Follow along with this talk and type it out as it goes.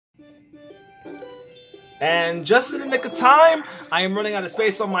And just in the nick of time, I am running out of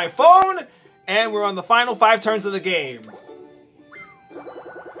space on my phone, and we're on the final 5 turns of the game.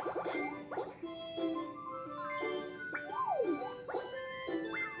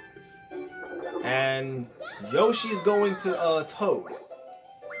 And Yoshi's going to Toad.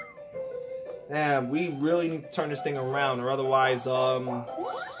 Damn, we really need to turn this thing around, or otherwise,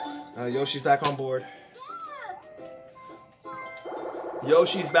 Yoshi's back on board.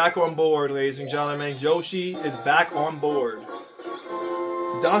 Yoshi's back on board, ladies and gentlemen. Yoshi is back on board.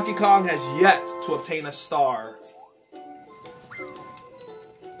 Donkey Kong has yet to obtain a star.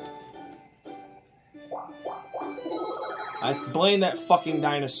 I blame that fucking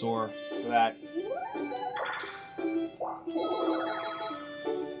dinosaur for that.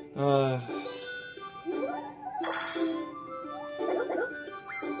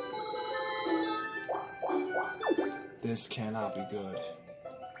 This cannot be good.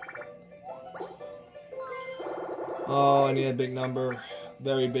 Oh, I need a big number.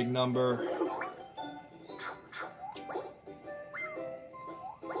 Very big number.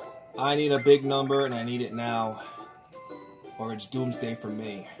 I need a big number, and I need it now. Or it's doomsday for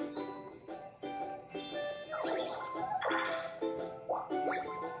me.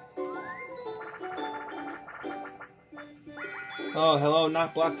 Oh, hello,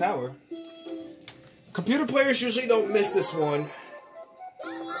 Knock Block Tower. Computer players usually don't miss this one.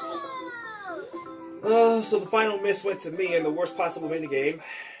 So the final miss went to me in the worst possible minigame.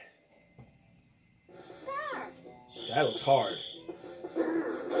 That looks hard.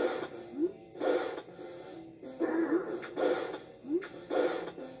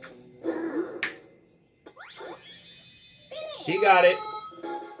 He got it.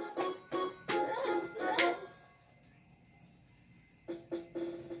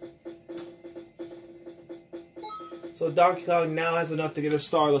 So Donkey Kong now has enough to get a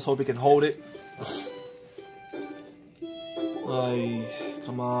star. Let's hope he can hold it. Ay,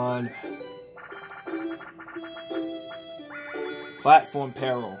 come on. Platform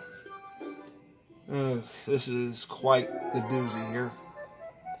peril. This is quite the doozy here.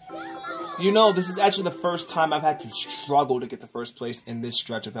 You know, this is actually the first time I've had to struggle to get to first place in this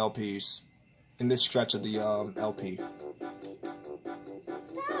stretch of LPs. In this stretch of the LP.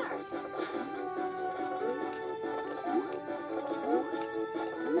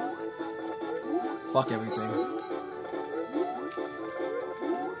 Fuck everything.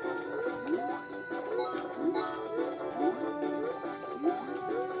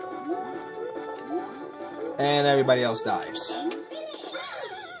 And everybody else dies.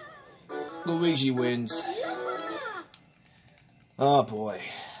 Luigi wins. Oh boy.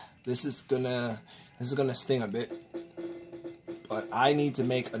 This is gonna sting a bit. But I need to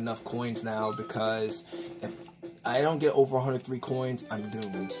make enough coins now, because if I don't get over 103 coins, I'm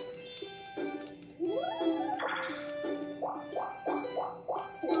doomed.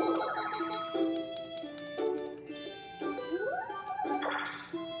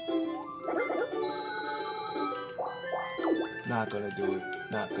 Not gonna do it.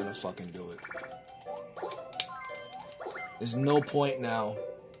 Not gonna fucking do it. There's no point now.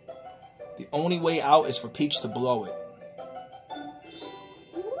 The only way out is for Peach to blow it.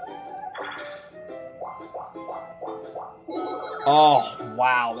 Oh,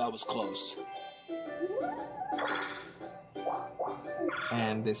 wow, that was close.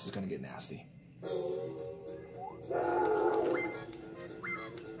 And this is gonna get nasty.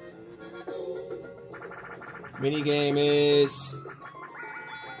 Minigame is...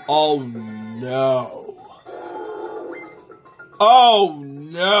 Oh no. Oh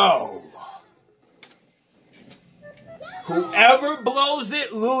no. Whoever blows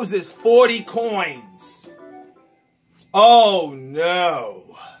it loses 40 coins. Oh no.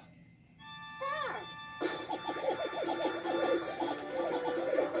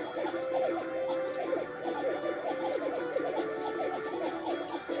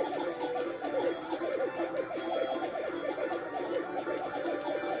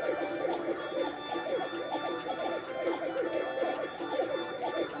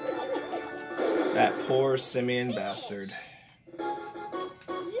 That poor simian bastard.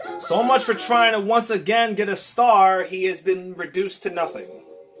 So much for trying to once again get a star. He has been reduced to nothing.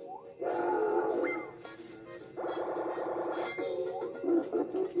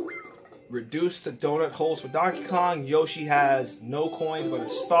 Reduced to donut holes for Donkey Kong. Yoshi has no coins but a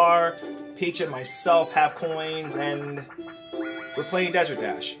star. Peach and myself have coins, and we're playing Desert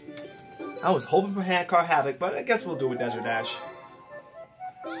Dash. I was hoping for Handcar Havoc, but I guess we'll do a Desert Dash.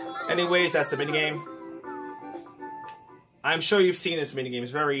 Anyways, that's the minigame. I'm sure you've seen this minigame.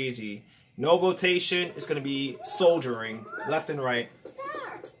 It's very easy. No rotation. It's going to be soldiering left and right.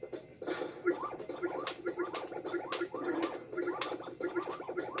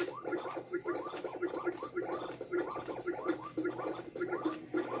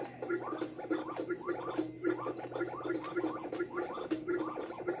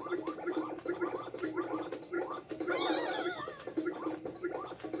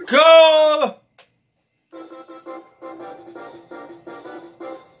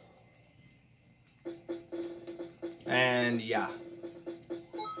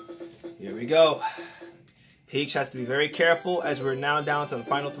 Here we go. Peach has to be very careful as we're now down to the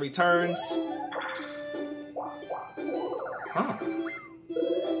final 3 turns. Huh.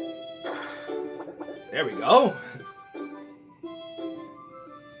 There we go.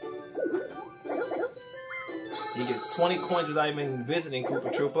 He gets 20 coins without even visiting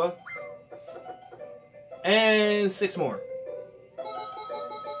Koopa Troopa. And 6 more.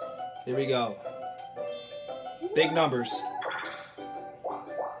 Here we go. Big numbers.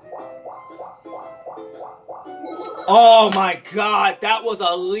 Oh my god, that was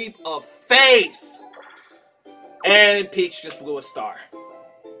a leap of faith! And Peach just blew a star.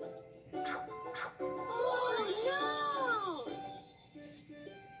 Oh, no.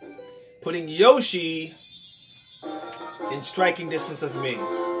 Putting Yoshi in striking distance of me.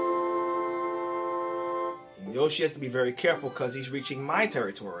 And Yoshi has to be very careful because he's reaching my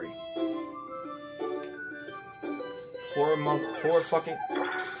territory. Poor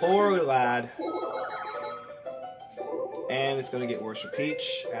lad. And it's going to get worse for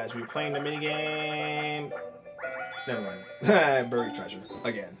Peach as we're playing the minigame. Never mind. Buried treasure.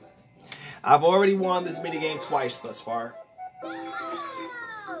 Again. I've already won this minigame twice thus far.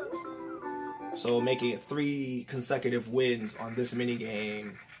 So making it 3 consecutive wins on this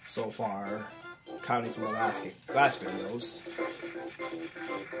minigame so far. Counting from the last videos.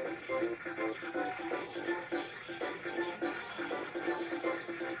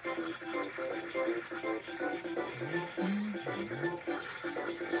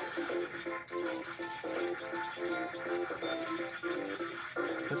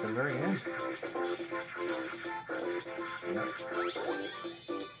 At the very end. Yep.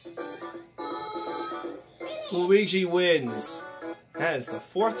 Luigi wins. That is the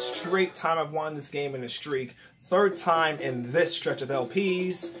 4th straight time I've won this game in a streak. 3rd time in this stretch of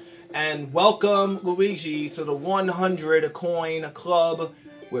LPs. And welcome, Luigi, to the 100 coin club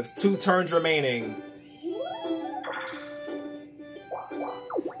with 2 turns remaining.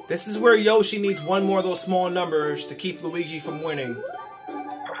 This is where Yoshi needs 1 more of those small numbers to keep Luigi from winning.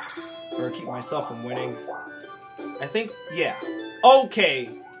 Or keep myself from winning. I think, yeah. Okay.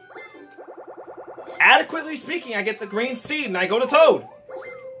 Adequately speaking, I get the green seed and I go to Toad.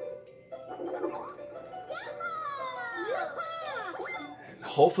 And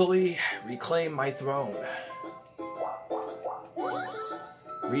hopefully reclaim my throne.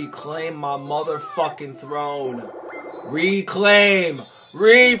 Reclaim my motherfucking throne. Reclaim!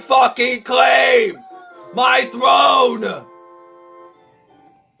 Re-fucking claim my throne!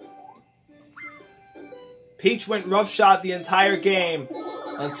 Peach went roughshod the entire game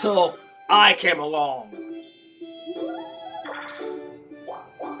until I came along.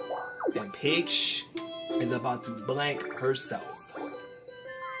 And Peach is about to blank herself.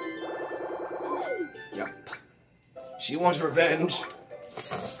 Yep. She wants revenge.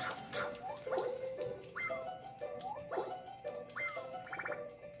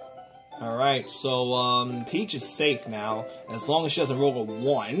 Alright, so Peach is safe now, as long as she doesn't roll a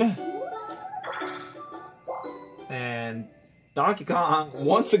 1. And Donkey Kong,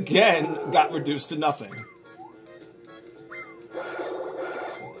 once again, got reduced to nothing.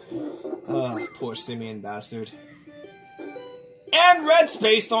 Poor simian bastard. And red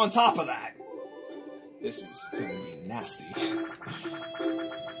spaced on top of that. This is gonna be nasty.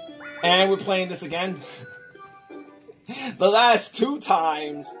 And we're playing this again. The last two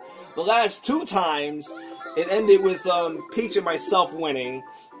times, it ended with Peach and myself winning.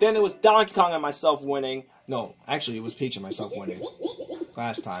 Then it was Donkey Kong and myself winning. No, actually it was Peach and myself winning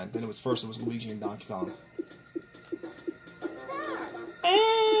last time. Then it was Luigi and Donkey Kong.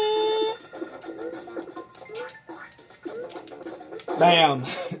 Bam!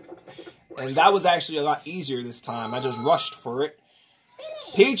 And that was actually a lot easier this time. I just rushed for it.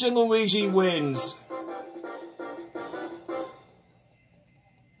 Peach and Luigi wins.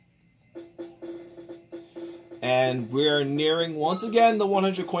 And we're nearing, once again, the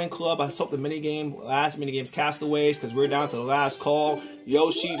 100 coin club. I hope the last minigame's Castaways, because we're down to the last call.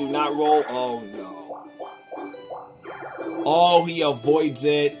 Yoshi, do not roll. Oh, no. Oh, he avoids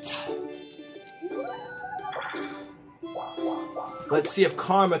it. Let's see if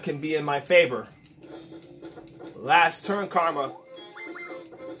karma can be in my favor. Last turn, karma.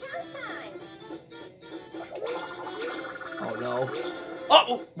 Oh, no.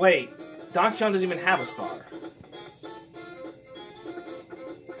 Oh, wait. Donkey Kong doesn't even have a star.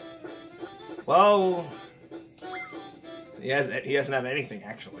 Well, he doesn't have anything,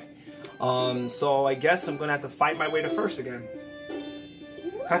 actually. So I guess I'm gonna have to fight my way to first again.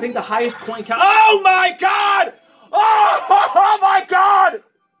 I think the highest coin count. Oh my god! Oh my god!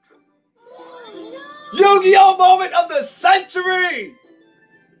 Yu-Gi-Oh! Moment of the century!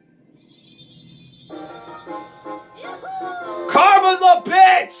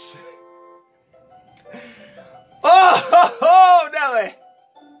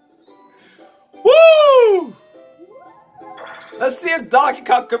 Donkey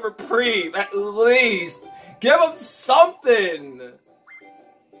Kong could reprieve, at least. Give him something.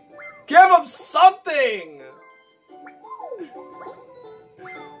 Give him something.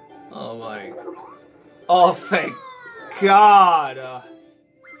 Oh my. Oh, thank God.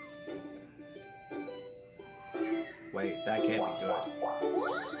 Wait, that can't be good.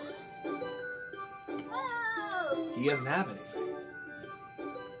 He doesn't have anything.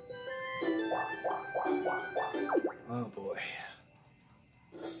 Oh boy.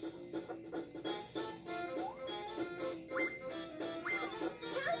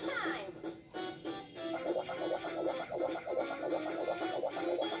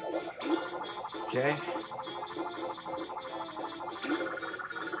 Okay.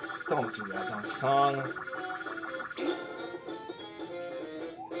 Don't do that, Donkey Kong.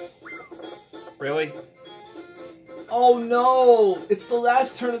 Really? Oh no! It's the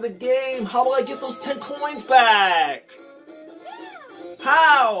last turn of the game! How will I get those 10 coins back?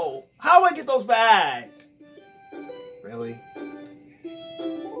 How? How do I get those back? Really?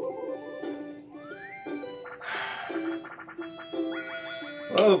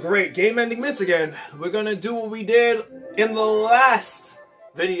 Oh great, game ending miss again. We're gonna do what we did in the last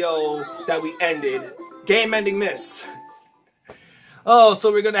video that we ended. Game ending miss. Oh,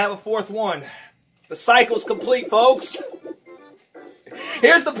 so we're gonna have a fourth one. The cycle's complete, folks.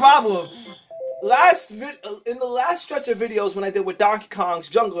 Here's the problem. In the last stretch of videos when I did with Donkey Kong's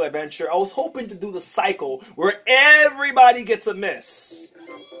Jungle Adventure, I was hoping to do the cycle where everybody gets a miss.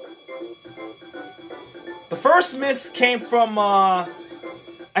 The first miss came from, I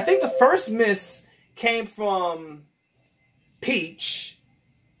think the first miss came from Peach,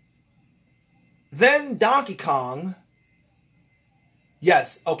 then Donkey Kong.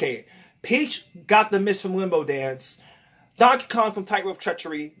 Yes, okay. Peach got the miss from Limbo Dance, Donkey Kong from Tightrope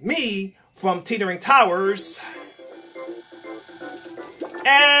Treachery, me from Teetering Towers,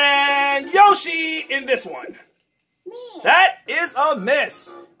 and Yoshi in this one. That is a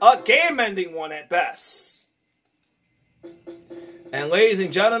miss. A game-ending one at best. And ladies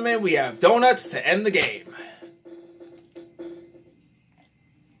and gentlemen, we have donuts to end the game.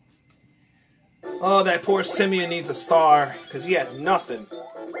 Oh, that poor Simeon needs a star, because he has nothing.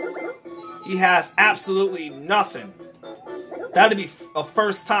 He has absolutely nothing. That'd be a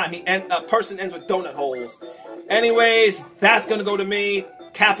first time a person ends with donut holes. Anyways, that's gonna go to me,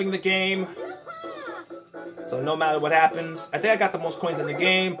 capping the game. So no matter what happens, I think I got the most coins in the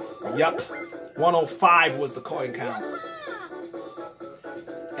game. Yup, 105 was the coin count.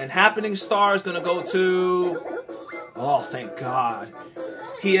 And happening star is gonna go to... Oh, thank God.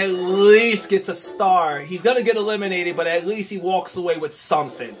 He at least gets a star. He's gonna get eliminated, but at least he walks away with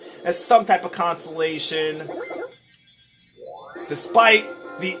something. As some type of consolation. Despite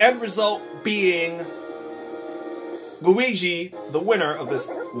the end result being Luigi, the winner of this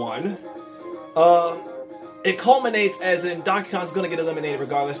one. It culminates as in Donkey Kong's gonna get eliminated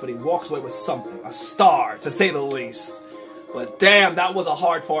regardless, but he walks away with something. A star, to say the least. But damn, that was a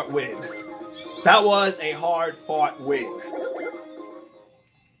hard-fought win. That was a hard-fought win.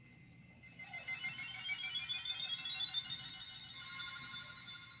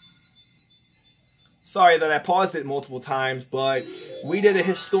 Sorry that I paused it multiple times, but we did a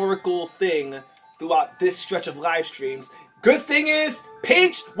historical thing throughout this stretch of live streams. Good thing is,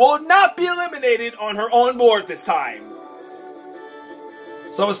 Peach will not be eliminated on her own board this time.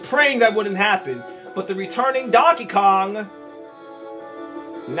 So I was praying that wouldn't happen, but the returning Donkey Kong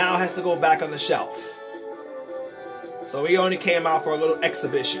now has to go back on the shelf. So he only came out for a little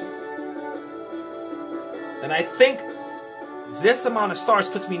exhibition. And I think this amount of stars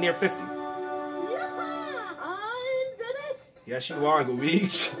puts me near 50. Yes, you are,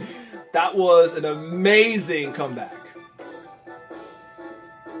 Luigi. That was an amazing comeback.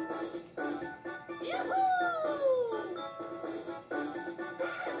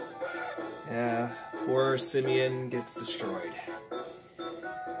 Yeah, poor Simeon gets destroyed.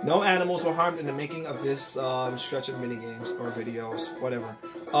 No animals were harmed in the making of this stretch of minigames or videos, whatever.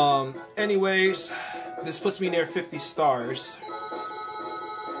 Anyways, this puts me near 50 stars.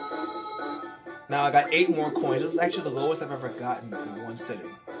 Now I got 8 more coins. This is actually the lowest I've ever gotten in one sitting.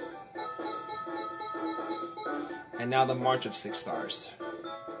 And now the march of 6 stars.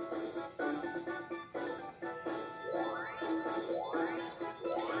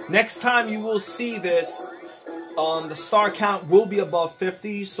 Next time you will see this, the star count will be above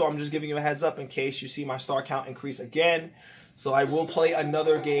 50. So I'm just giving you a heads up in case you see my star count increase again. So I will play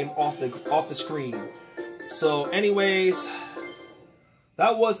another game off the screen. So anyways,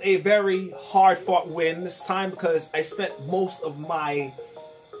 that was a very hard-fought win this time because I spent most of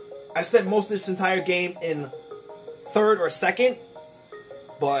this entire game in third or second.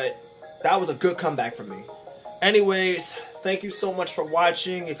 but that was a good comeback for me. Anyways, thank you so much for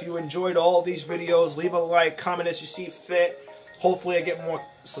watching. If you enjoyed all these videos, leave a like, comment as you see fit. Hopefully I get more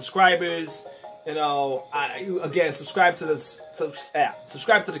subscribers. You know, again, subscribe to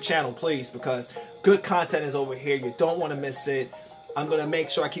the channel, please, because good content is over here. You don't want to miss it. I'm going to make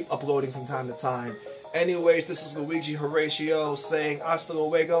sure I keep uploading from time to time. Anyways, this is Luigi Horatio saying hasta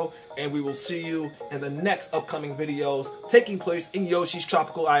luego, and we will see you in the next upcoming videos taking place in Yoshi's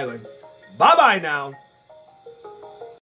Tropical Island. Bye-bye now!